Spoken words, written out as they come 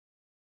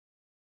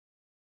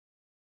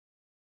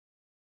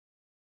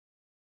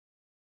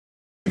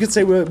could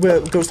say we're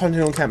ghost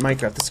hunting on Camp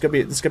Minecraft. This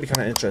is gonna be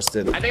kind of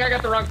interesting. I think I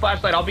got the wrong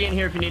flashlight. I'll be in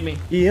here if you need me.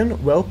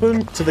 Ian,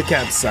 welcome to the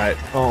campsite.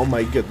 Oh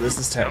my goodness,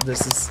 this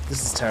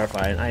is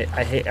terrifying.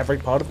 I hate every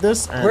part of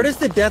this. And where does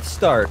the death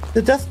start?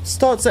 the death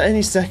starts at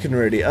any second,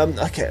 really.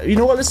 Okay, you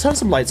know what? Let's turn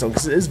some lights on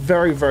because it is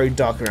very, very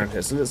dark around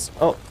here. So let's.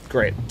 Oh,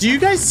 great. Do you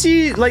guys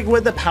see like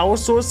where the power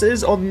source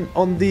is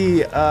on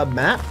the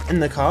map in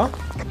the car?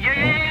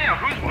 Yeah.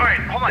 All right,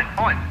 hold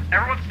on.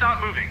 Everyone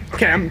stop moving.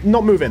 Okay, I'm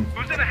not moving.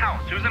 Who's in a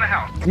house? Who's in a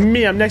house?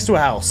 Me, I'm next to a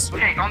house.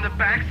 Okay, on the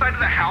back side of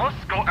the house,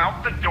 go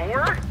out the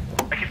door.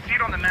 I can see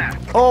it on the map.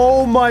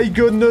 Oh my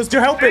goodness,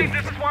 you're helping.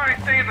 Hey, this is why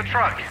I stay in the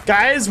truck.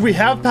 Guys, we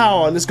have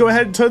power. Let's go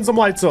ahead and turn some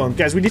lights on.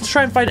 Guys, we need to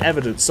try and find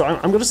evidence. So I'm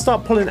going to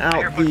start pulling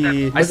out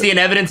the... I see an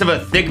evidence of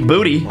a thick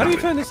booty. How do you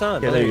turn this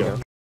on? Yeah, there you go.